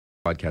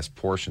Broadcast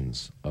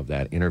portions of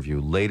that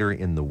interview later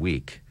in the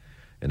week.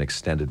 An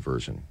extended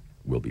version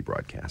will be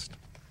broadcast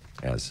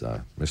as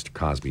Mr.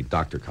 Cosby,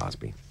 Dr.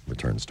 Cosby,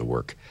 returns to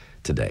work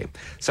today.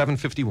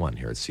 7:51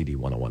 here at CD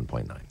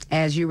 101.9.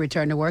 As you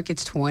return to work,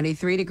 it's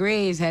 23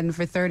 degrees, heading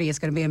for 30. It's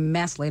going to be a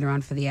mess later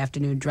on for the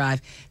afternoon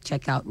drive.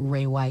 Check out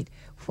Ray White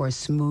for a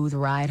smooth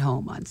ride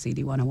home on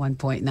CD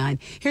 101.9.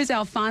 Here's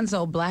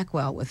Alfonso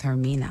Blackwell with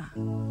Hermina.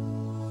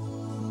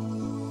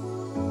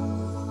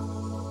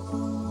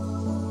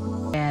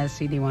 As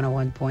CD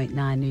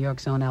 101.9, New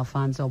York's own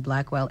Alfonso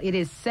Blackwell. It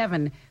is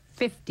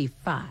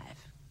 7:55.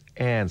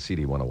 And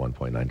CD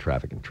 101.9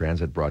 Traffic and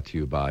Transit brought to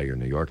you by your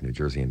New York, New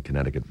Jersey, and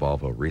Connecticut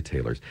Volvo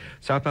retailers.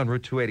 Southbound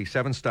Route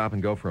 287, stop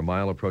and go for a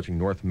mile approaching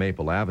North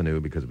Maple Avenue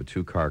because of a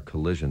two-car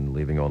collision,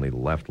 leaving only the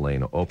left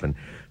lane open.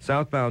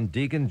 Southbound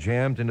Deegan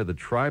jammed into the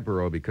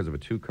Triborough because of a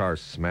two-car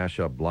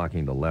smash-up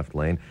blocking the left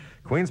lane.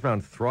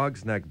 Queensbound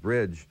Throgs Neck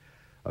Bridge,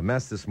 a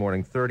mess this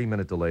morning,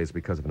 30-minute delays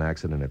because of an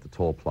accident at the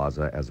toll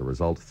plaza. As a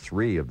result,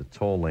 3 of the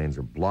toll lanes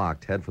are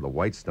blocked. Head for the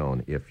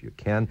Whitestone if you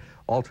can.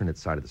 Alternate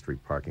side of the street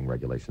parking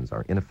regulations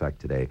are in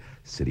effect today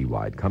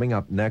citywide. Coming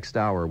up next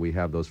hour, we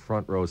have those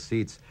front row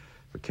seats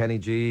for Kenny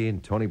G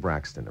and Tony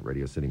Braxton at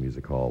Radio City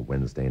Music Hall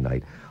Wednesday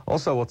night.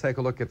 Also, we'll take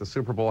a look at the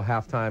Super Bowl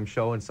halftime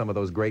show and some of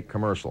those great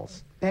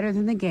commercials. Better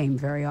than the game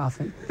very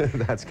often.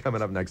 That's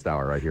coming up next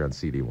hour right here on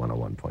CD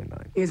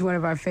 101.9. Here's one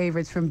of our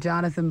favorites from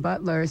Jonathan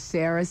Butler,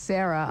 Sarah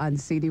on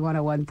CD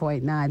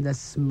 101.9, the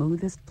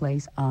smoothest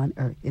place on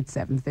earth. It's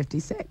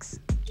 7:56.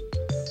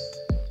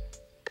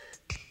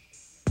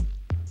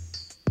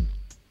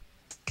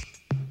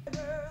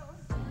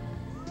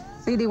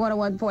 CD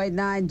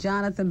 101.9,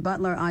 Jonathan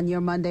Butler on your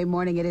Monday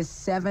morning. It is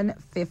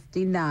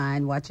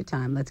 7:59. Watch your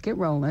time. Let's get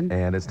rolling.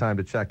 And it's time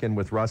to check in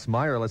with Russ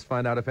Meyer. Let's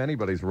find out if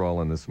anybody's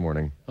rolling this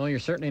morning. Well, you're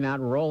certainly not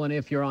rolling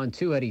if you're on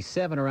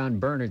 287 around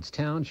Bernards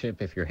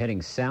Township. If you're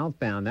heading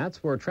southbound,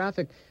 that's where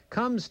traffic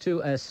comes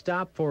to a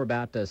stop for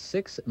about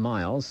 6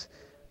 miles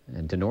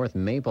and to North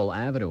Maple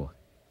Avenue.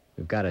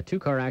 We've got a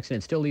two-car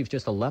accident. Still leaves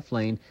just a left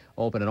lane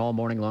open, and all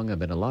morning long there have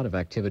been a lot of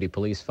activity.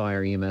 Police,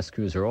 fire, EMS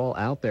crews are all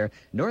out there.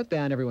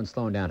 Northbound, everyone's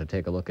slowing down to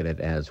take a look at it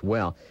as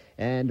well.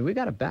 And we've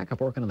got a backup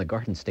working on the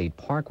Garden State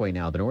Parkway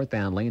now. The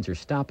northbound lanes are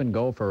stop and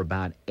go for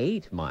about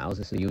 8 miles.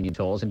 This is the Union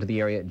Tolls into the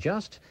area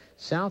just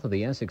south of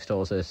the Essex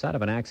Tolls. The site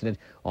of an accident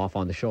off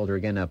on the shoulder.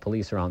 Again,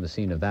 police are on the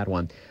scene of that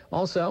one.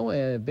 Also,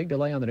 a big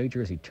delay on the New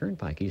Jersey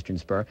Turnpike, Eastern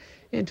Spur,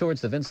 in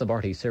towards the Vince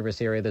Lombardi service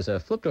area. There's a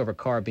flipped-over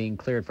car being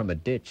cleared from a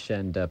ditch,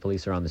 and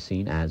police are on the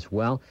scene as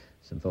well.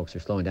 Some folks are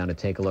slowing down to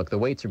take a look. The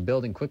waits are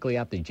building quickly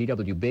up the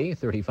GWB,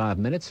 35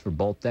 minutes for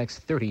both decks,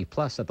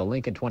 30-plus at the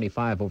Lincoln,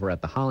 25 over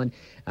at the Holland.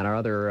 And our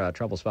other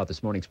trouble spot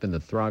this morning's been the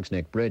Throgs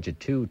Neck Bridge, a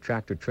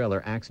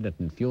 2-tractor-trailer accident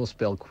and fuel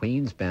spill,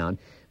 Queensbound.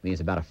 Means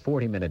about a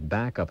 40-minute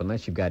backup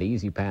unless you've got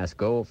Easy Pass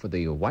Go for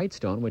the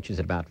Whitestone, which is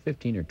at about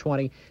 15 or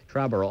 20.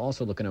 Triborough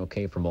also looking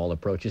okay from all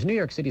approaches. New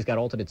York City's got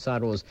alternate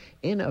side rules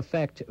in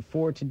effect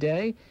for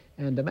today,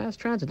 and the mass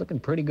transit looking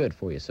pretty good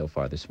for you so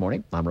far this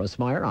morning. I'm Russ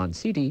Meyer on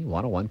CD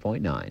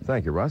 101.9.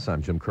 Thank you, Russ.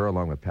 I'm Jim Kerr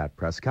along with Pat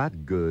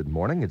Prescott. Good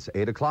morning. It's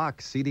 8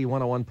 o'clock. CD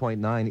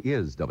 101.9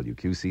 is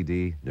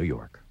WQCD, New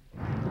York.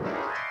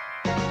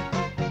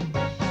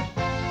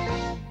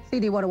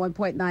 CD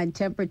 101.9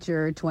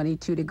 temperature,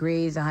 22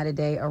 degrees, a high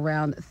today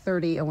around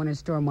 30. A winter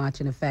storm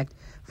watch in effect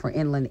for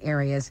inland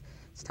areas.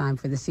 It's time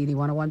for the CD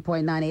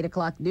 101.9 8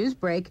 o'clock news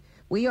break.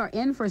 We are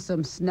in for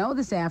some snow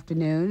this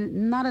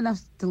afternoon. Not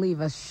enough to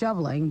leave us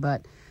shoveling,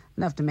 but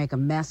enough to make a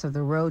mess of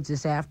the roads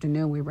this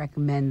afternoon. We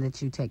recommend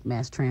that you take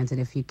mass transit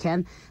if you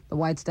can. The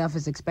white stuff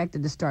is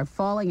expected to start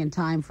falling in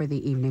time for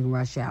the evening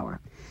rush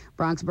hour.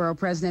 Bronx Borough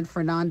President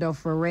Fernando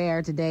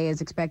Ferrer today is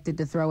expected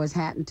to throw his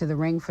hat into the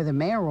ring for the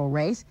mayoral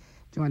race,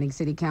 joining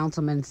City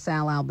Councilman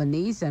Sal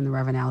Albanese and the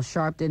Reverend Al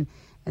Sharpton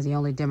as the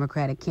only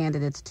Democratic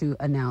candidates to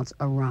announce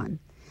a run.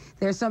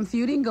 There's some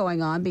feuding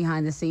going on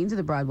behind the scenes of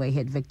the Broadway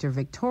hit Victor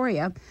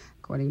Victoria.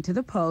 According to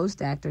the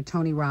Post, actor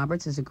Tony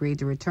Roberts has agreed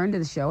to return to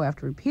the show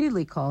after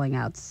repeatedly calling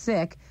out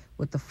sick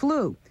with the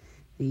flu.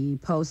 The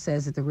Post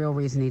says that the real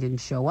reason he didn't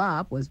show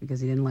up was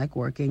because he didn't like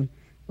working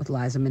with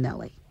Liza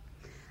Minnelli.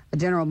 A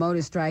General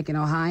Motors strike in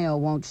Ohio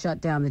won't shut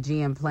down the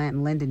GM plant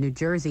in Linden, New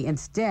Jersey.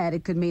 Instead,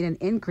 it could mean an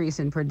increase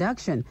in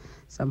production.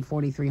 Some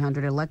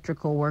 4,300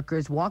 electrical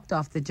workers walked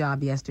off the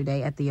job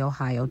yesterday at the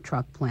Ohio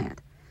truck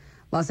plant.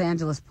 Los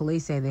Angeles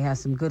police say they have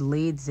some good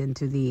leads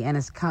into the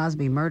Ennis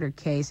Cosby murder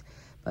case,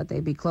 but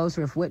they'd be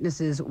closer if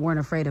witnesses weren't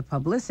afraid of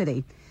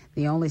publicity.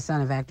 The only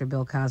son of actor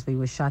Bill Cosby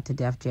was shot to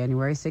death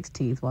January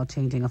 16th while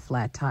changing a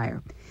flat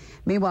tire.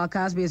 Meanwhile,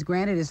 Cosby has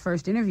granted his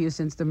first interview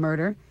since the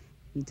murder.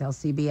 He tells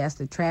CBS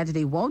the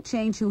tragedy won't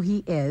change who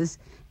he is,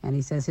 and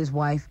he says his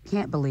wife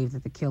can't believe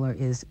that the killer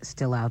is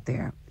still out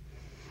there.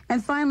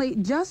 And finally,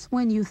 just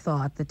when you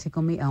thought the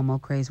Tickle Me Elmo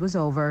craze was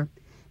over,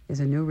 there's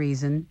a new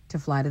reason to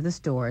fly to the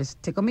stores.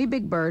 Tickle Me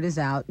Big Bird is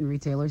out, and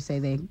retailers say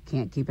they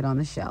can't keep it on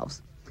the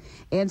shelves.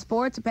 In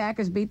sports, the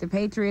Packers beat the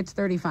Patriots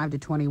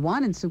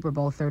 35-21 in Super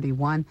Bowl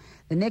 31.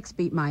 The Knicks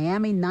beat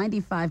Miami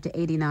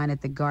 95-89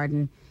 at the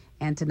Garden.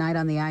 And tonight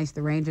on the ice,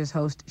 the Rangers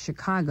host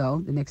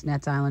Chicago. The Knicks,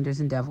 Nets,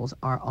 Islanders, and Devils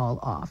are all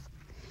off.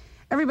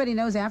 Everybody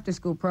knows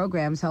after-school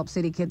programs help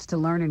city kids to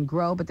learn and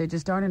grow, but there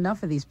just aren't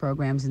enough of these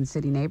programs in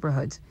city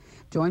neighborhoods.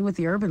 Join with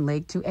the Urban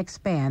League to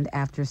expand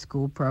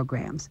after-school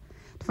programs.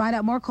 To find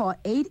out more, call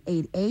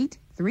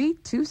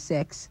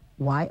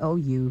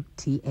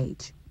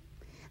 888-326-YOUTH.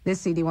 This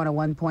CD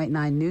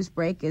 101.9 news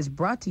break is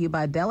brought to you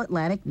by Bell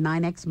Atlantic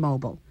 9X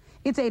Mobile.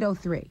 It's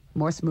 8:03.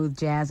 More smooth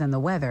jazz and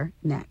the weather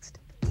next.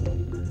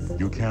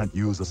 You can't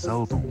use a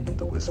cell phone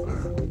to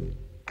whisper.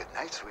 Good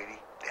night, sweetie.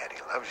 Daddy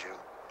loves you.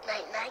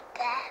 Night-night,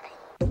 Daddy.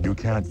 You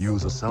can't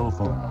use a cell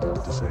phone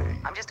to say.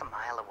 I'm just a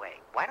mile away.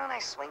 Why don't I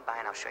swing by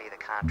and I'll show you the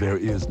contract? There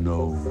is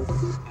no.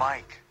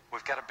 Mike,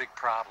 we've got a big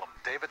problem.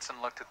 Davidson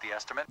looked at the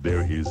estimate.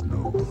 There is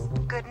no.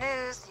 Good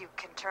news, you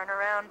can turn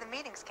around. The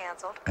meeting's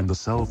canceled. And the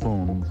cell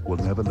phone will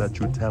never let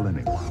you tell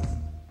anyone.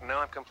 Now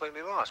I'm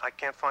completely lost. I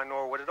can't find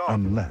Norwood at all.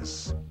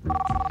 Unless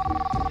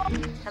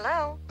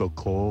Hello? the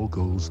call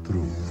goes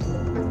through.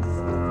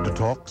 To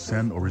talk,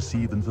 send, or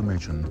receive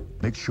information,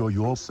 make sure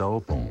your cell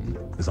phone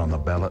is on the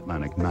Bell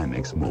Atlantic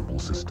 9X mobile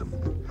system.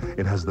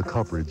 It has the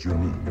coverage you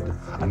need,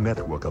 a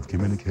network of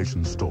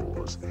communication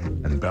stores,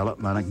 and Bell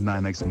Atlantic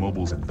 9X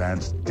mobile's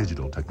advanced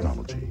digital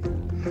technology.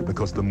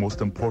 Because the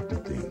most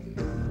important thing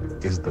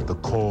is that the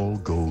call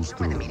goes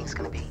Where the through. meeting's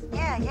gonna be.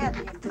 Yeah,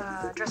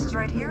 the address is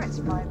right here. It's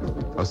fine.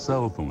 A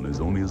cell phone is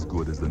only as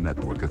good as the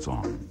network it's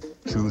on.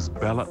 Choose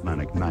Bell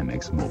Atlantic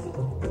 9X mobile.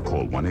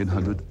 Call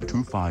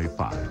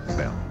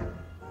 1-800-255-BELL.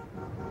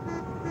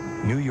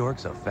 New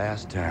York's a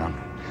fast town.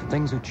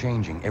 Things are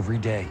changing every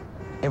day,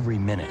 every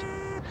minute.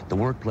 The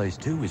workplace,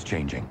 too, is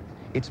changing.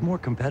 It's more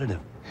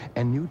competitive,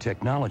 and new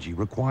technology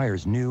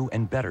requires new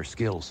and better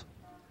skills.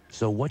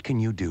 So what can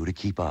you do to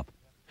keep up?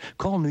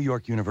 Call New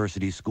York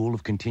University's School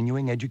of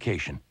Continuing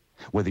Education.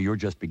 Whether you're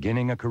just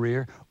beginning a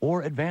career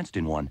or advanced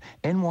in one,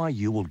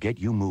 NYU will get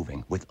you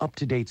moving with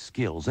up-to-date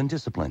skills and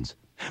disciplines.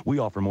 We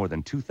offer more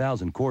than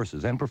 2,000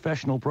 courses and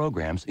professional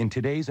programs in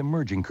today's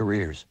emerging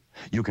careers.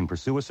 You can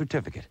pursue a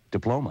certificate,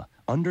 diploma,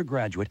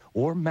 undergraduate,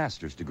 or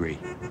master's degree.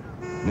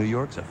 New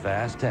York's a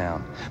fast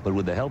town, but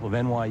with the help of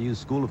NYU's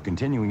School of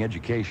Continuing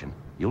Education,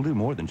 you'll do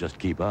more than just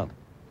keep up.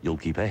 You'll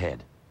keep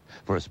ahead.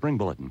 For a spring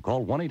bulletin,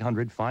 call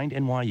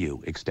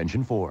 1-800-FIND-NYU,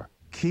 extension 4.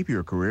 Keep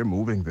your career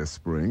moving this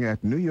spring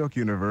at New York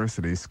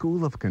University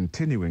School of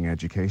Continuing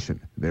Education.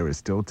 There is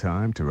still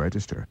time to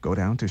register. Go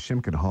down to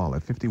Shimkin Hall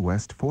at 50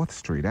 West 4th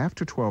Street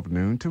after 12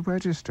 noon to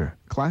register.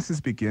 Classes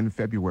begin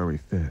February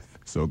 5th,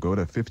 so go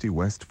to 50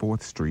 West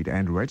 4th Street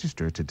and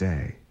register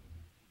today.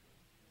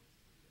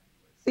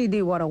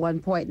 CD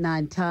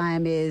 101.9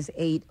 time is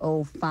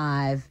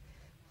 8:05,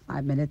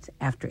 5 minutes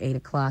after 8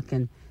 o'clock.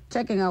 And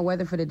checking our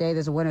weather for today,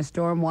 there's a winter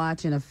storm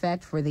watch in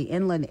effect for the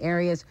inland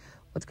areas.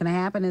 What's going to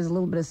happen is a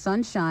little bit of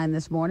sunshine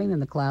this morning,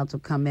 and the clouds will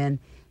come in,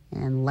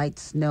 and light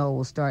snow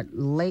will start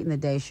late in the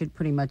day. Should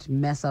pretty much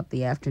mess up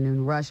the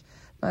afternoon rush,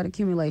 but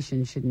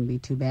accumulation shouldn't be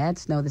too bad.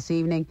 Snow this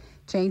evening,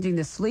 changing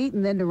to sleet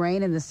and then to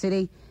rain in the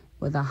city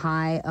with a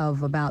high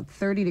of about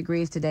 30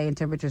 degrees today and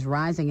temperatures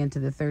rising into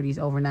the 30s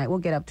overnight. We'll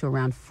get up to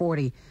around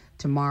 40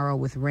 tomorrow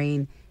with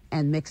rain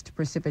and mixed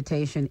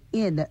precipitation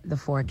in the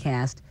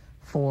forecast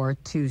for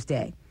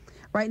Tuesday.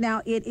 Right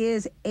now, it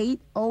is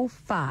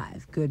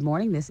 8:05. Good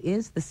morning. This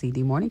is the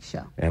CD Morning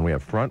Show. And we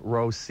have front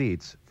row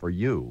seats for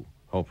you,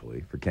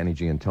 hopefully, for Kenny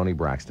G and Tony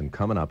Braxton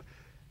coming up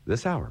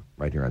this hour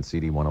right here on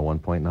CD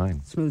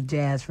 101.9. Smooth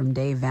jazz from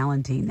Dave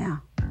Valentine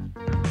now.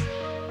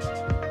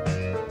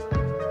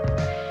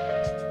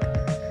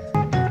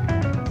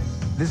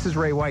 This is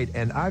Ray White,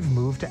 and I've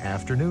moved to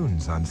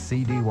afternoons on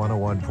CD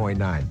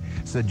 101.9.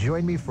 So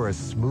join me for a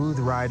smooth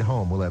ride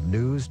home. We'll have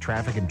news,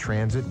 traffic and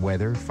transit,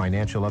 weather,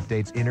 financial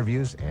updates,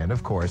 interviews, and,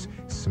 of course,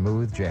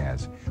 smooth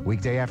jazz.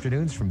 Weekday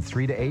afternoons from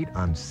 3 to 8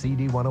 on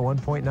CD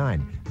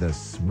 101.9, the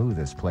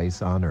smoothest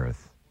place on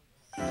earth.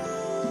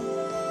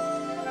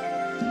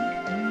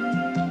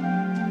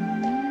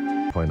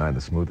 .9,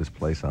 the smoothest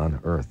place on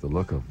earth, the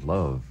look of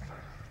love.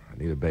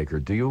 Anita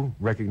Baker, do you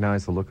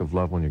recognize the look of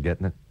love when you're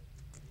getting it?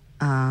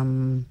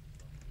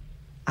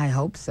 I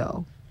hope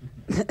so.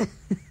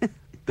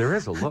 There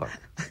is a look.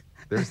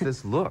 There's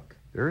this look.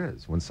 There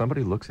is. When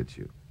somebody looks at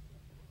you,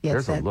 Yes,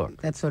 there's a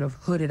look. That sort of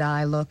hooded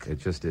eye look. It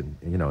just didn't,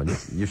 and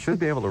you should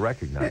be able to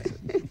recognize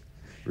it.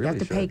 You have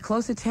to pay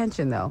close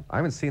attention, though. I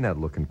haven't seen that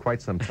look in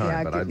quite some time,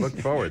 Yeah, but I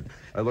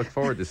look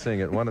forward to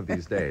seeing it one of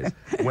these days.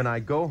 When I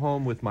go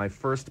home with my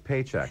first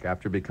paycheck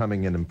after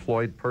becoming an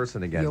employed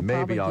person again,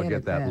 maybe I'll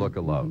get that look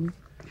of love.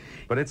 Mm-hmm.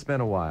 But it's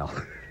been a while.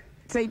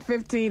 It's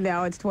 8:15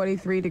 now. It's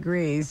 23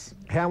 degrees.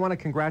 Hey, I want to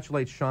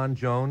congratulate Sean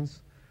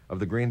Jones of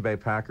the Green Bay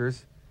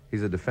Packers.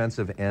 He's a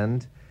defensive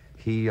end.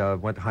 He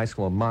went to high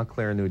school in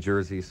Montclair, New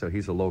Jersey, so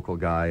he's a local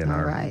guy. And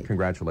All right.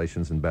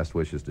 Congratulations and best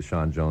wishes to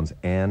Sean Jones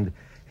and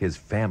his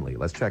family.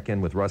 Let's check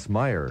in with Russ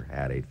Meyer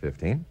at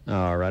 8:15.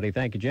 All righty.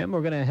 Thank you, Jim.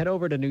 We're going to head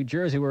over to New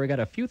Jersey where we got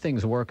a few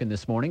things working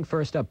this morning.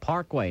 First up,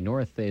 Parkway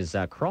North is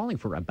crawling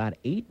for about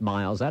 8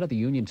 miles out of the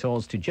Union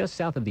tolls to just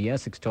south of the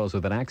Essex tolls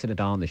with an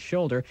accident on the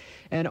shoulder.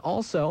 And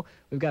also,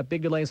 we've got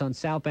big delays on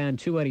southbound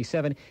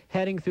 287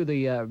 heading through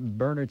the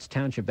Bernards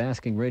Township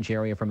Basking Ridge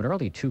area from an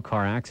early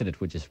two-car accident,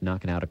 which is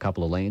knocking out a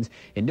couple of lanes.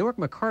 In Newark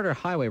McCarter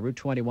Highway, Route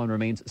 21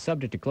 remains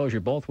subject to closure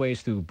both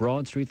ways through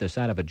Broad Street, the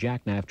side of a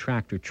jackknife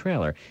tractor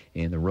trailer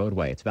in the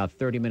roadway. It's about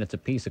 30 minutes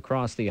apiece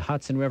across the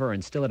Hudson River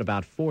and still at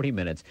about 40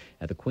 minutes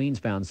at the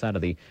Queensbound side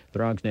of the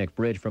Throgs Neck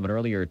Bridge from an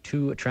earlier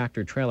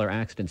two-tractor trailer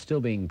accident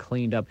still being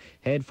cleaned up.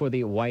 Head for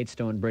the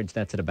Whitestone Bridge.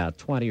 That's at about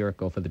 20, or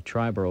go for the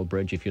Triborough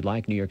Bridge if you'd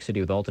like. New York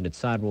City with alternate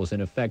side rules in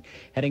effect.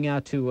 Heading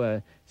out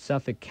to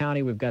Suffolk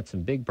County, we've got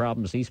some big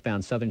problems.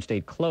 Eastbound Southern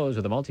State closed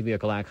with a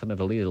multi-vehicle accident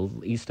a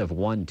little east of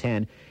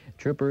 110.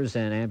 Troopers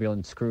and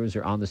ambulance crews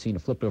are on the scene. A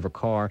flipped-over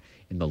car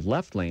in the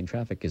left lane.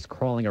 Traffic is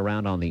crawling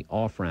around on the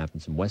off-ramp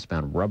and some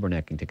westbound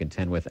rubbernecking to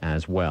contend with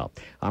as well.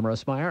 I'm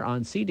Russ Meyer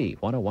on CD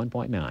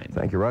 101.9.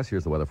 Thank you, Russ.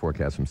 Here's the weather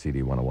forecast from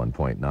CD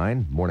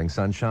 101.9. Morning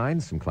sunshine,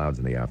 some clouds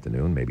in the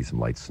afternoon, maybe some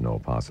light snow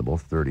possible.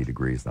 30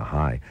 degrees the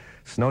high.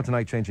 Snow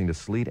tonight changing to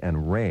sleet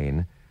and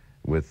rain,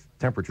 with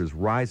temperatures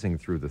rising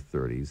through the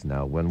 30s.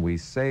 Now, when we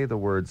say the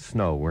word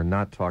snow, we're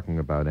not talking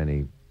about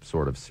any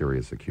sort of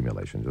serious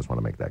accumulation. Just want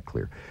to make that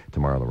clear.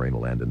 Tomorrow the rain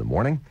will end in the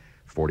morning.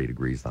 40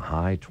 degrees the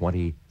high,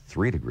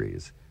 23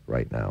 degrees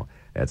right now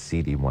at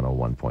CD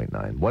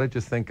 101.9. What did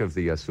you think of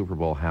the Super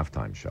Bowl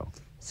halftime show?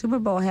 Super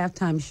Bowl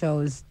halftime show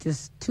is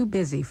just too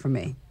busy for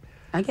me.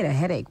 I get a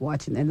headache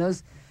watching, and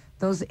those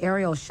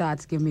aerial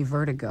shots give me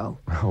vertigo.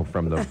 Oh,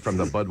 from the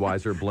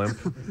Budweiser blimp,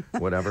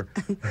 whatever.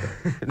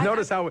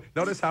 Notice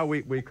how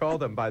we call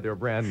them by their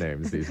brand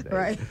names these days.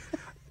 Right.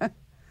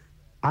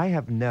 I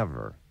have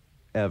never,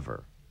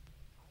 ever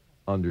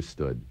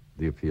understood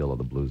the appeal of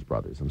the Blues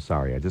Brothers. I'm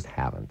sorry, I just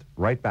haven't.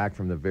 Right back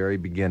from the very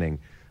beginning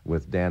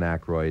with Dan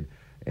Aykroyd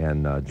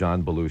and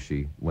John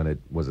Belushi when it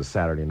was a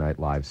Saturday Night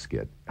Live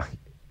skit.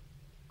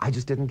 I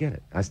just didn't get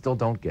it. I still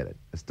don't get it.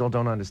 I still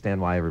don't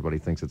understand why everybody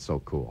thinks it's so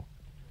cool.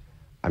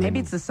 Maybe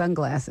it's the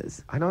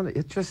sunglasses. I don't.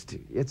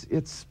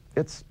 It's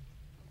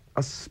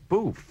a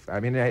spoof. I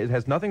mean, it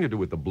has nothing to do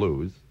with the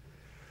blues.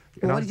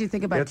 Well, what did you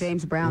think about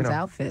James Brown's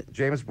outfit?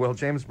 James Brown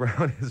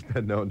has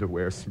been known to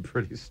wear some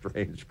pretty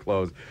strange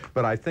clothes,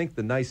 but I think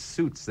the nice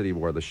suits that he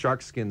wore, the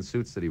sharkskin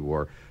suits that he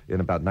wore in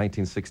about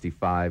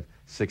 1965,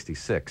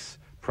 66,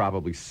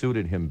 probably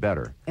suited him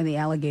better. And the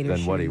alligator than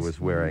shoes. what he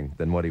was wearing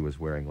than what he was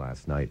wearing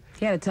last night.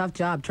 He had a tough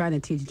job trying to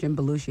teach Jim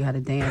Belushi how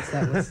to dance.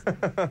 That was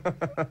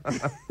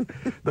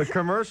the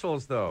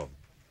commercials, though.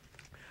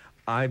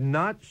 I'm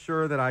not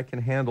sure that I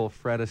can handle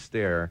Fred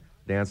Astaire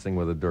dancing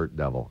with a dirt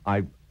devil.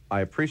 I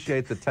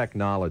appreciate the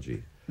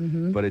technology,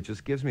 but it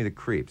just gives me the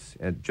creeps.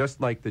 And just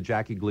like the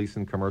Jackie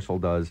Gleason commercial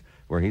does,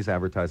 where he's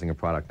advertising a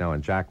product now,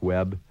 and Jack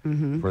Webb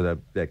for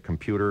that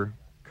computer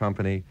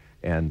company,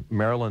 and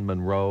Marilyn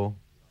Monroe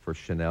for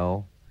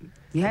Chanel.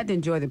 You had to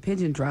enjoy the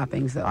pigeon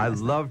droppings, though. I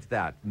loved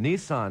that.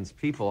 Nissan's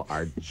people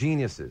are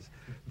geniuses.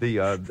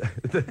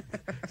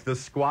 The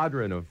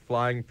squadron of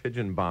flying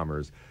pigeon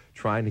bombers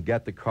trying to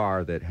get the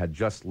car that had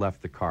just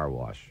left the car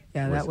wash.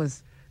 Yeah, that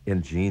was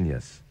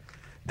ingenious.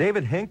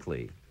 David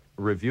Hinckley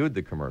reviewed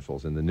the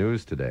commercials in the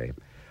news today.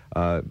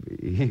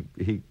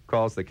 He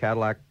calls the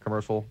Cadillac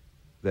commercial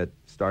that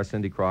stars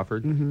Cindy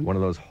Crawford one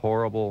of those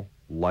horrible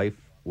life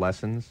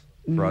lessons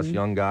for us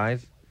young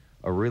guys.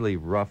 A really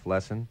rough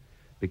lesson,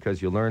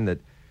 because you learn that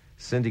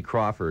Cindy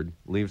Crawford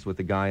leaves with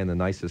the guy in the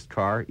nicest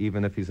car,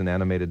 even if he's an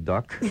animated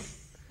duck.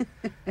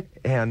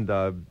 And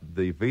the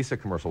Visa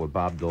commercial with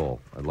Bob Dole,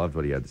 I loved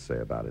what he had to say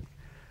about it.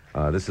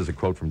 This is a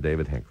quote from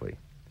David Hinckley.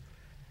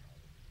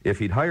 If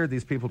he'd hired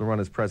these people to run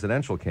his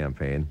presidential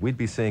campaign, we'd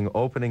be seeing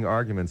opening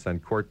arguments on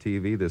court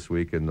TV this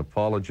week in the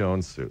Paula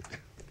Jones suit.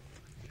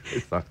 I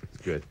thought it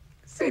was good.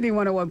 CD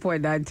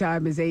 101.9,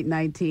 time is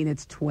 8:19.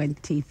 It's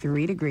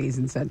 23 degrees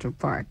in Central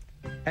Park.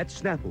 At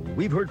Snapple,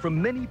 we've heard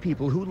from many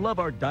people who love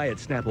our Diet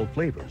Snapple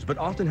flavors, but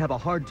often have a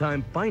hard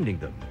time finding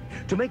them.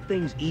 To make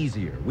things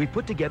easier, we've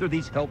put together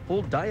these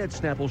helpful Diet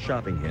Snapple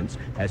shopping hints,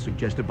 as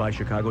suggested by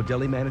Chicago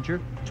deli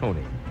manager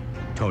Tony.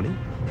 Tony?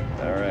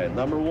 All right,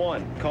 number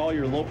one, call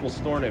your local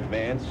store in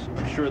advance.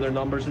 I'm sure their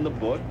number's in the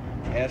book.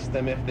 Ask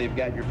them if they've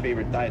got your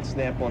favorite Diet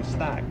Snapple in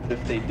stock.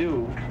 If they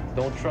do,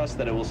 don't trust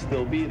that it will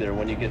still be there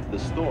when you get to the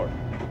store.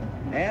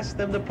 Ask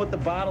them to put the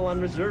bottle on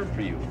reserve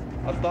for you.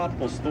 A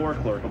thoughtful store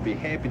clerk will be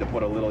happy to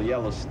put a little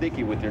yellow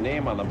sticky with your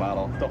name on the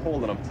bottle to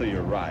hold it until you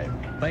arrive.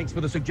 Thanks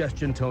for the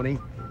suggestion, Tony.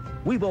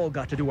 We've all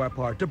got to do our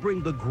part to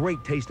bring the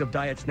great taste of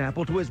Diet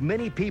Snapple to as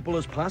many people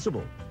as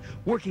possible.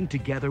 Working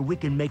together, we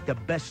can make the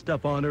best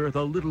stuff on Earth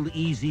a little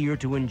easier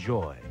to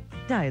enjoy.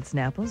 Diet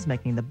Snapple's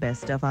making the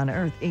best stuff on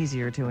Earth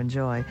easier to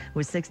enjoy.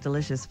 With 6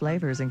 delicious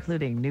flavors,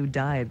 including new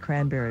Diet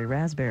Cranberry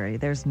Raspberry,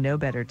 there's no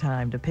better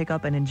time to pick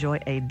up and enjoy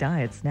a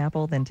Diet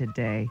Snapple than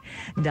today.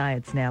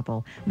 Diet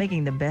Snapple,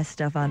 making the best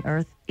stuff on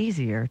Earth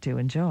easier to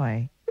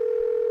enjoy.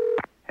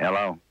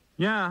 Hello.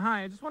 Yeah,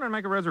 hi. I just wanted to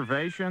make a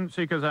reservation.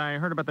 See, because I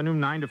heard about the new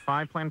 9 to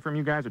 5 plan from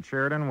you guys at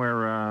Sheridan,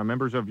 where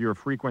members of your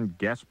frequent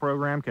guest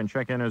program can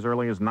check in as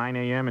early as 9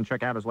 a.m. and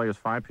check out as late as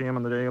 5 p.m.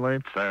 on the day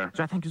late. Sir. Which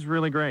I think is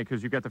really great,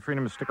 because you get the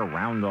freedom to stick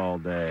around all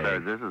day. Sir,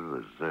 this is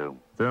a zoo.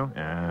 Zoo?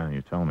 Yeah,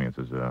 you're telling me it's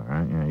a zoo,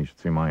 right? Yeah, you should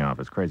see my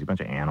office. Crazy bunch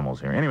of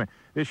animals here. Anyway,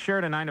 this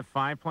Sheridan 9 to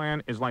 5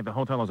 plan is like the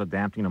hotel is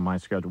adapting to my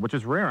schedule, which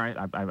is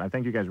rare. I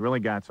think you guys really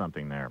got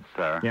something there.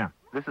 Sir. Yeah.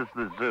 This is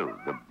the zoo,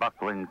 the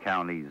Buckland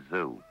County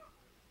Zoo.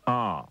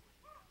 Oh.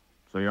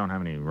 So you don't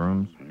have any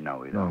rooms? No,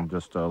 we don't.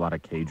 Just a lot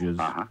of cages?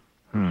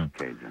 Uh-huh.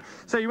 Cages.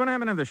 Say, you wouldn't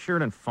happen to have the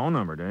Sheridan phone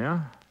number, do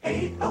you?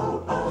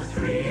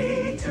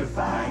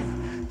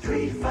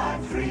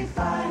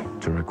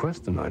 800-325-3535. To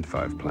request the 9 to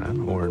 5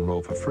 plan or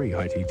enroll for free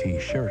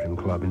ITT Sheridan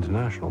Club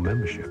International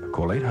membership,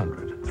 call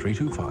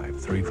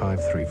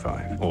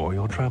 800-325-3535 or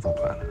your travel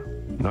planner.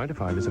 9 to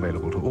 5 is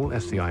available to all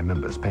SCI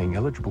members paying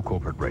eligible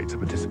corporate rates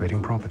of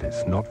participating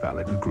properties, not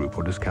valid at group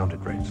or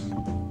discounted rates.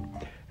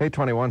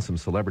 821, some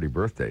celebrity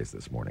birthdays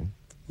this morning.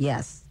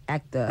 Yes.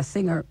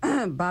 Singer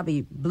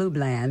Bobby Blue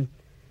Bland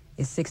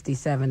is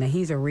 67. Now,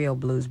 he's a real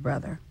blues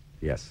brother.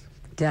 Yes.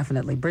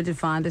 Definitely. Bridget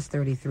Fonda's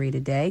 33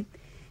 today.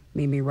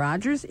 Mimi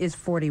Rogers is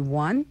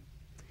 41.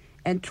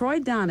 And Troy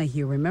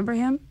Donahue, remember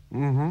him?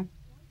 Mm-hmm.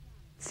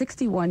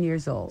 61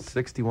 years old.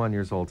 61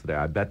 years old today.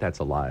 I bet that's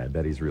a lie. I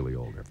bet he's really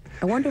older.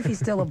 I wonder if he's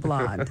still a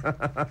blonde.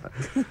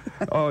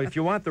 Oh, if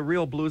you want the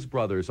real Blues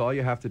Brothers, all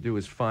you have to do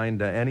is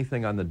find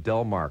anything on the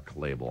Delmark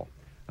label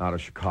out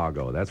of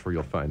Chicago. That's where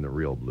you'll find the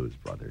real Blues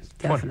Brothers.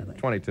 Definitely.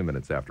 22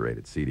 minutes after 8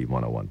 at CD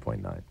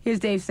 101.9. Here's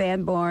Dave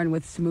Sanborn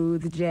with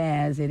Smooth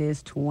Jazz. It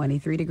is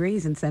 23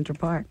 degrees in Central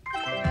Park.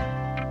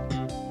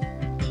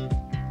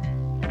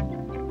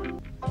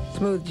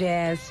 Smooth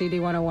Jazz, CD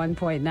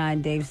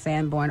 101.9, Dave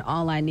Sanborn.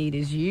 All I Need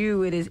Is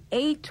You. It is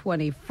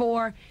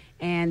 8:24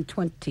 and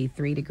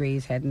 23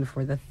 degrees, heading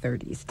for the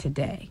 30s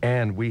today.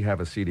 And we have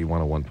a CD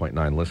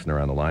 101.9 listener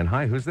on the line.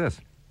 Hi, who's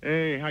this?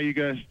 Hey, how you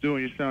guys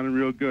doing? You're sounding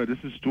real good. This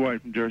is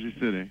Dwight from Jersey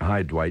City.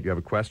 Hi, Dwight. You have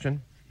a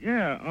question?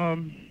 Yeah,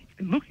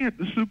 looking at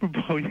the Super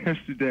Bowl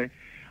yesterday,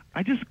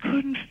 I just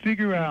couldn't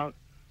figure out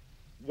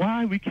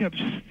why we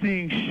kept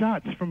seeing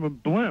shots from a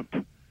blimp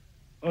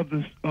of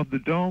the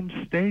Dome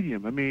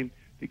Stadium. I mean,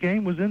 the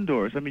game was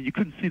indoors. I mean, you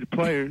couldn't see the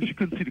players, you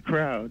couldn't see the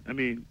crowd. I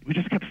mean, we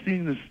just kept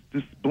seeing this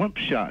blimp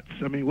shots.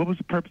 I mean, what was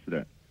the purpose of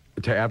that?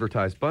 To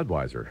advertise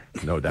Budweiser,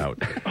 no doubt.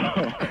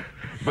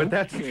 But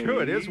that's true.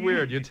 It is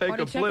weird. You take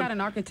a check blimp. out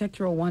an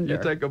architectural wonder.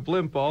 You take a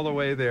blimp all the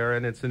way there,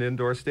 and it's an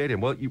indoor stadium.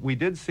 Well, we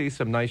did see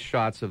some nice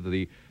shots of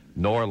the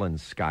New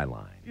Orleans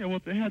skyline. Yeah, well,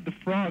 if they had the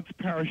frogs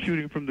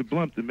parachuting from the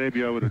blimp, then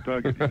maybe I would have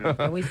dug it. You know?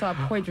 And we saw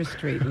Poydras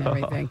Street and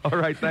everything. All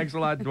right, thanks a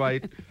lot,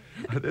 Dwight.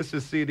 This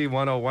is CD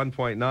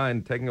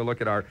 101.9, taking a look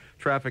at our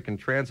traffic and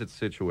transit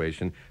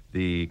situation.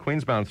 The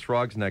Queensbound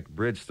Throgs Neck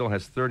Bridge still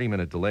has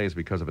 30-minute delays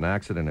because of an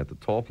accident at the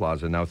toll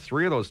plaza. Now,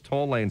 3 of those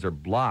toll lanes are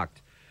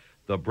blocked.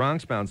 The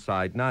Bronx-bound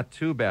side, not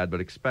too bad,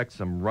 but expect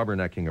some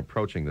rubbernecking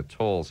approaching the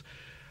tolls.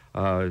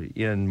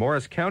 In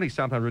Morris County,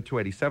 southbound Route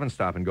 287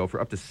 stop and go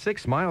for up to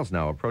 6 miles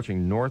now,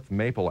 approaching North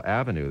Maple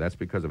Avenue. That's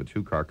because of a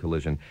 2-car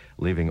collision,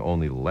 leaving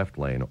only the left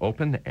lane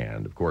open.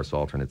 And, of course,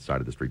 alternate side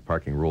of the street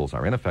parking rules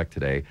are in effect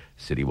today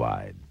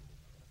citywide.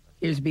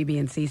 Here's BB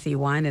and CC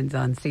Winans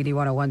on CD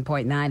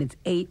 101.9. It's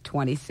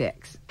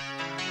 8:26.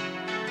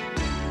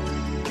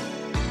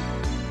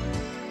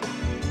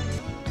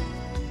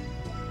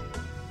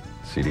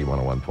 CD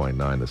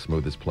 101.9, the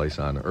smoothest place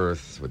on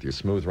earth, with your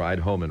smooth ride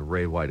home and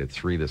Ray White at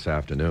 3 this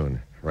afternoon,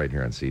 right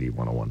here on CD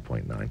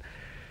 101.9.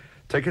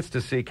 Tickets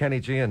to see Kenny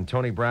G and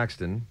Tony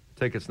Braxton.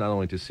 Tickets not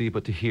only to see,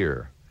 but to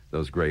hear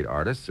those great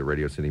artists at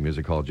Radio City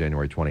Music Hall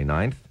January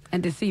 29th.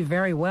 And to see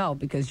very well,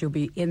 because you'll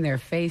be in their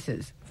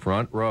faces.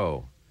 Front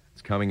row.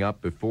 It's coming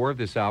up before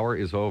this hour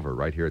is over,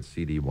 right here at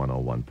CD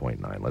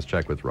 101.9. Let's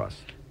check with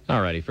Russ. All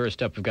righty,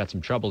 first up, we've got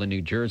some trouble in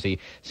New Jersey.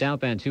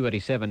 Southbound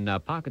 287,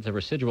 pockets of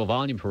residual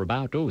volume for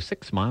about,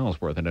 6 miles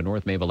worth into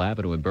North Maple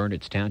Avenue in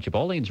Bernards Township.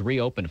 All lanes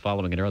reopened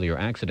following an earlier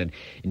accident.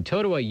 In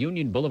Totowa,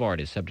 Union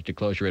Boulevard is subject to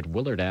closure at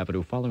Willard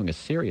Avenue following a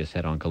serious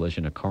head-on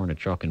collision. A car and a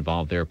truck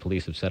involved there.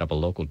 Police have set up a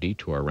local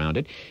detour around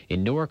it.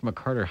 In Newark,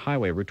 McCarter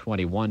Highway, Route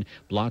 21,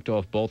 blocked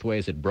off both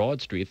ways at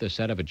Broad Street, the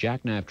set of a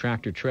jackknife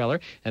tractor-trailer.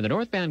 And the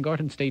northbound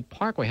Garden State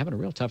Parkway having a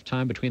real tough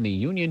time between the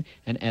Union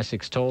and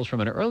Essex tolls from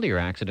an earlier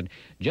accident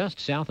just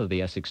south of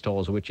the Essex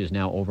tolls, which is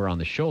now over on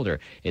the shoulder.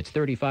 It's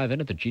 35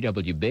 in at the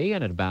GWB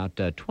and at about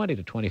 20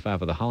 to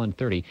 25 of the Holland,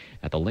 30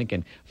 at the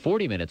Lincoln.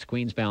 40 minutes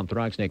Queensbound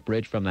Throgs Neck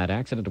Bridge from that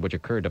accident, which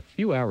occurred a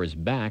few hours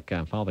back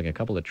following a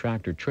couple of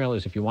tractor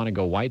trailers. If you want to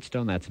go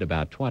Whitestone, that's at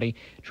about 20.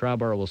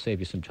 Trowborough will save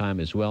you some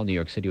time as well. New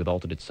York City with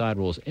alternate side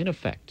rules in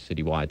effect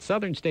citywide.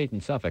 Southern State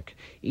and Suffolk,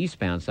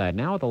 eastbound side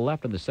now at the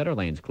left of the center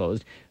lanes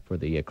closed for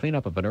the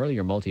cleanup of an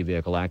earlier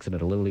multi-vehicle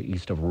accident a little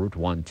east of Route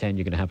 110.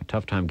 You're going to have a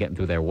tough time getting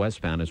through there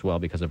westbound as well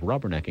because of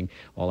rubbernecking.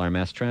 All our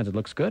mass transit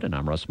looks good, and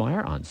I'm Russ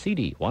Meyer on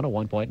CD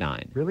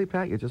 101.9. Really,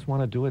 Pat? You just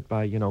want to do it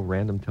by,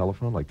 random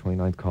telephone, like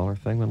 29th caller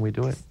thing when we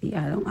do it?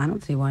 Yeah, I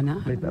don't see why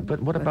not. But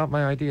what about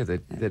my idea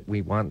that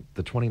we want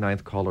the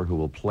 29th caller who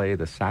will play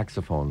the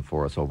saxophone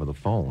for us over the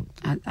phone?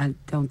 I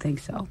don't think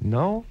so.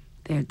 No?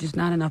 There are just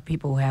not enough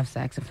people who have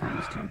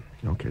saxophones, Jim.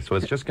 Okay, so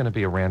it's just going to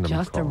be a random call.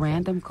 Just a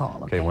random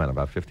call, okay? When,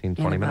 about 15,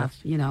 20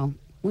 minutes?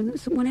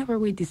 Whenever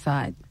we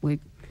decide.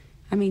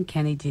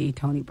 Kenny G,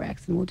 Tony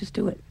Braxton, we'll just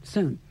do it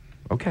soon.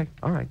 Okay,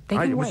 all right. They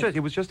can wait. It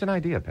was just an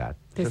idea, Pat.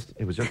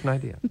 It was just an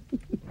idea.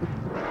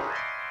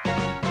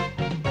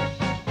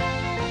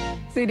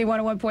 CD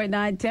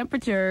 101.9,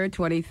 temperature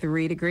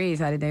 23 degrees,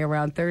 high today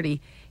around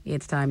 30.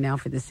 It's time now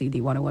for the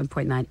CD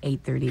 101.9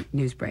 8:30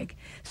 news break.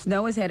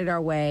 Snow is headed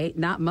our way,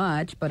 not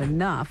much, but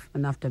enough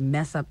to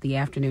mess up the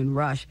afternoon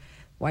rush.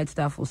 White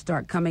stuff will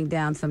start coming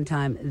down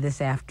sometime this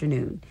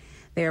afternoon.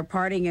 They are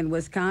partying in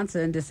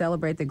Wisconsin to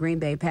celebrate the Green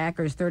Bay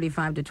Packers'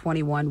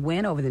 35-21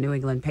 win over the New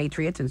England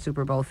Patriots in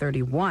Super Bowl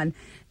 31.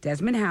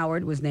 Desmond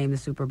Howard was named the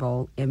Super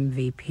Bowl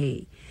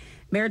MVP.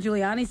 Mayor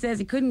Giuliani says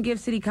he couldn't give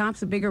city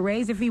cops a bigger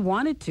raise if he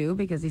wanted to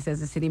because he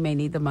says the city may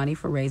need the money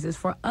for raises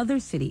for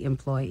other city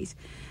employees.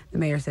 The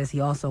mayor says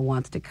he also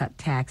wants to cut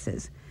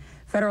taxes.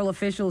 Federal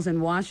officials in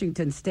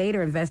Washington state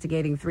are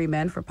investigating 3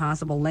 men for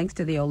possible links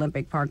to the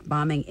Olympic Park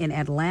bombing in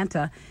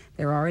Atlanta.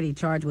 They're already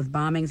charged with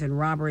bombings and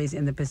robberies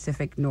in the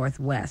Pacific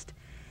Northwest.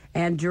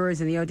 And jurors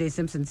in the O.J.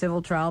 Simpson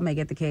civil trial may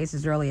get the case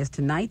as early as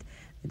tonight.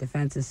 The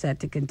defense is set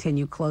to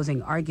continue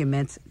closing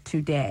arguments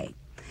today.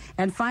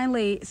 And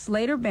finally,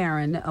 Slater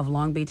Barron of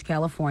Long Beach,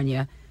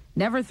 California,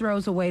 never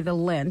throws away the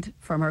lint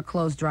from her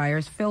clothes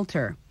dryer's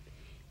filter.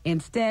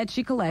 Instead,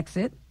 she collects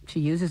it. She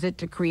uses it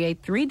to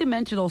create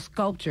 3-dimensional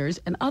sculptures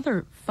and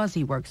other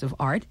fuzzy works of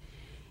art,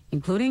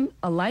 including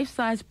a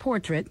life-size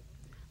portrait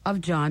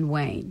of John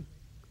Wayne,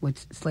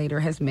 which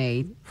Slater has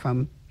made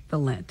from the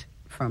lint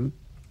from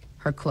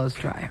her clothes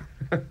dryer,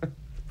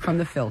 from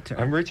the filter.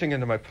 I'm reaching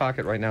into my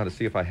pocket right now to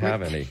see if I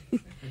have any.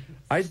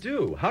 I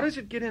do. How does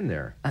it get in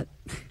there?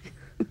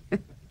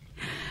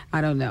 I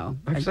don't know.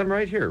 I'm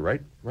right here,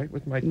 right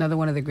with my... Another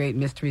one of the great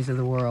mysteries of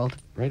the world.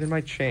 Right in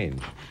my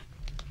change.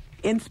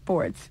 In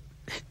sports,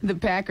 the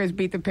Packers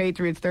beat the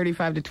Patriots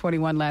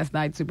 35-21 last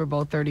night, Super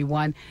Bowl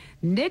 31.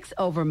 Knicks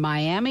over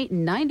Miami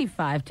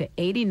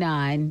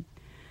 95-89.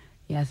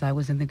 Yes, I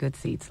was in the good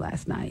seats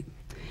last night.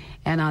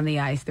 And on the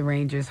ice, the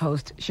Rangers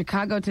host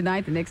Chicago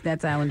tonight. The Knicks,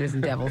 Nets, Islanders,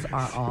 and Devils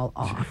are all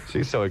off.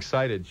 She's so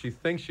excited. She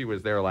thinks she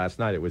was there last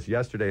night. It was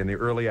yesterday in the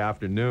early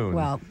afternoon.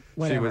 Well,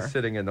 whatever. She was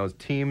sitting in those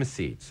team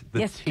seats.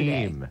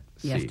 Team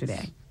seats.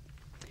 Yesterday.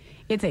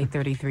 It's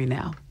 8:33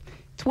 now.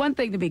 It's one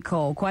thing to be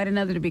cold, quite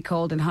another to be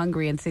cold and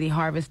hungry, and City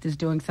Harvest is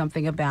doing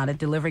something about it,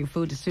 delivering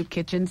food to soup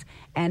kitchens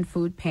and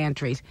food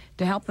pantries.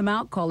 To help them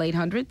out, call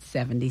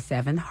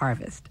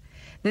 800-77-HARVEST.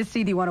 This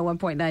CD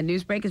 101.9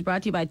 news break is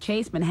brought to you by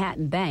Chase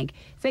Manhattan Bank.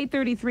 It's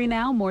 8:33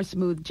 now. More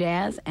smooth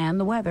jazz and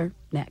the weather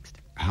next.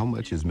 How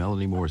much is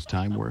Melanie Moore's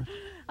time worth?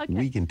 Okay.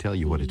 We can tell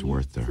you what it's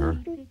worth to her.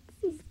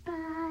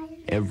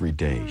 Every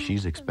day,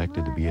 she's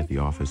expected to be at the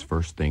office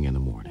first thing in the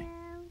morning.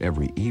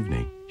 Every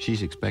evening,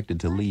 she's expected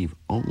to leave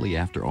only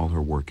after all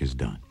her work is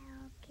done.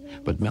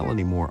 But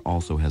Melanie Moore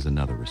also has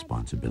another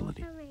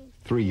responsibility.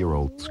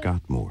 3-year-old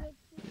Scott Moore.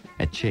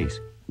 At Chase,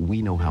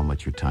 we know how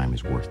much your time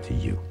is worth to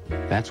you.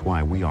 That's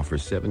why we offer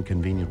 7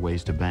 convenient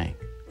ways to bank,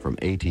 from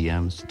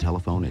ATMs to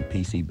telephone and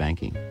PC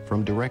banking,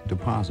 from direct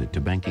deposit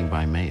to banking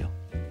by mail.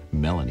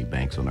 Melanie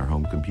banks on her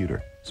home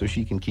computer, so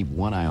she can keep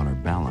one eye on her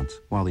balance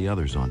while the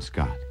other's on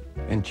Scott.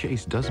 And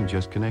Chase doesn't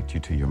just connect you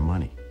to your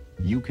money.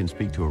 You can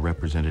speak to a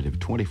representative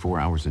 24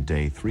 hours a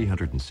day,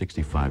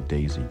 365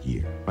 days a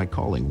year by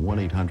calling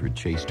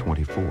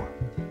 1-800-CHASE-24.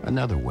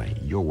 Another way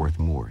you're worth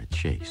more at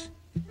Chase.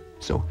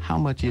 So how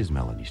much is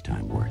Melanie's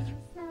time worth?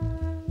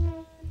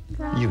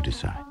 You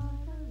decide.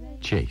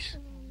 Chase.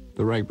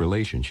 The right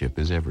relationship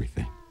is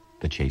everything.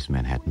 The Chase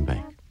Manhattan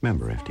Bank.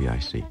 Member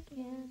FDIC.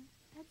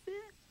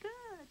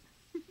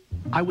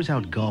 I was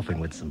out golfing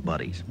with some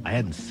buddies. I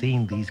hadn't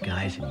seen these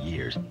guys in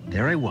years.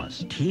 There I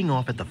was, teeing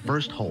off at the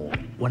first hole.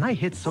 When I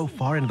hit so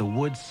far into the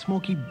woods,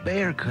 Smokey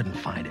Bear couldn't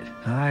find it.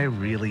 I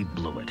really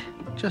blew it.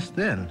 Just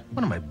then,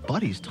 one of my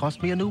buddies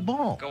tossed me a new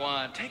ball. Go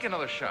on, take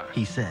another shot.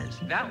 He says.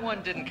 That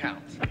one didn't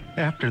count.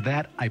 After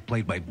that, I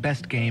played my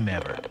best game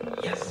ever.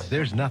 Yes.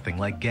 There's nothing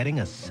like getting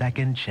a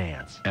second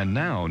chance. And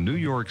now, New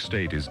York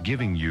State is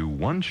giving you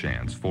one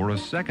chance for a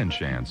second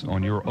chance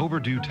on your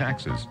overdue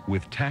taxes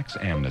with tax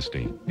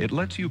amnesty. It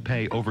lets you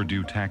pay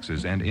overdue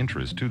taxes and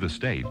interest to the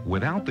state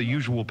without the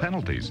usual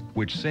penalties,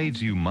 which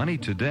saves you money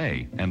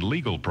today and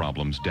legal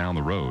problems down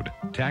the road.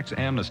 Tax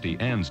amnesty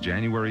ends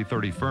January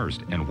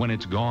 31st, and when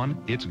it's gone,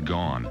 it's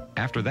gone.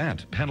 After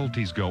that,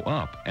 penalties go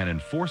up and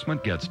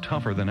enforcement gets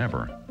tougher than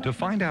ever. To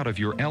find out if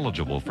you're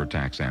eligible for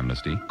tax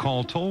amnesty,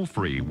 call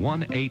toll-free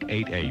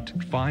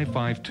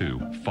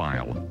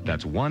 1-888-552-FILE.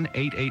 That's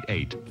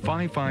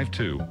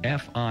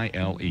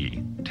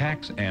 1-888-552-FILE.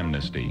 Tax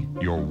amnesty,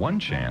 your one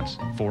chance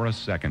for a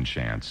second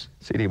chance.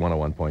 CD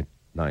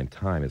 101.9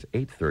 time is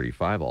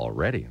 8:35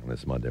 already on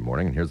this Monday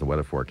morning, and here's the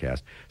weather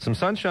forecast. Some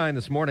sunshine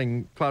this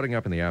morning, clouding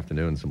up in the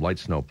afternoon, some light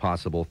snow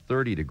possible,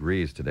 30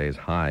 degrees today's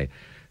high.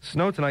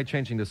 Snow tonight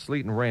changing to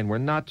sleet and rain. We're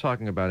not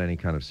talking about any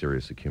kind of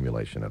serious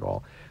accumulation at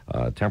all.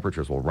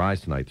 Temperatures will rise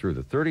tonight through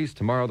the 30s.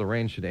 Tomorrow the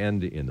rain should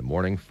end in the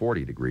morning,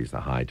 40 degrees the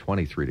high,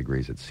 23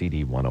 degrees at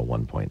CD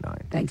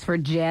 101.9. Thanks for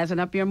jazzing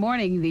up your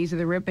morning. These are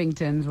the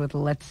Rippingtons with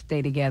Let's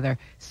Stay Together.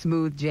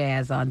 Smooth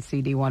jazz on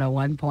CD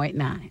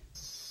 101.9.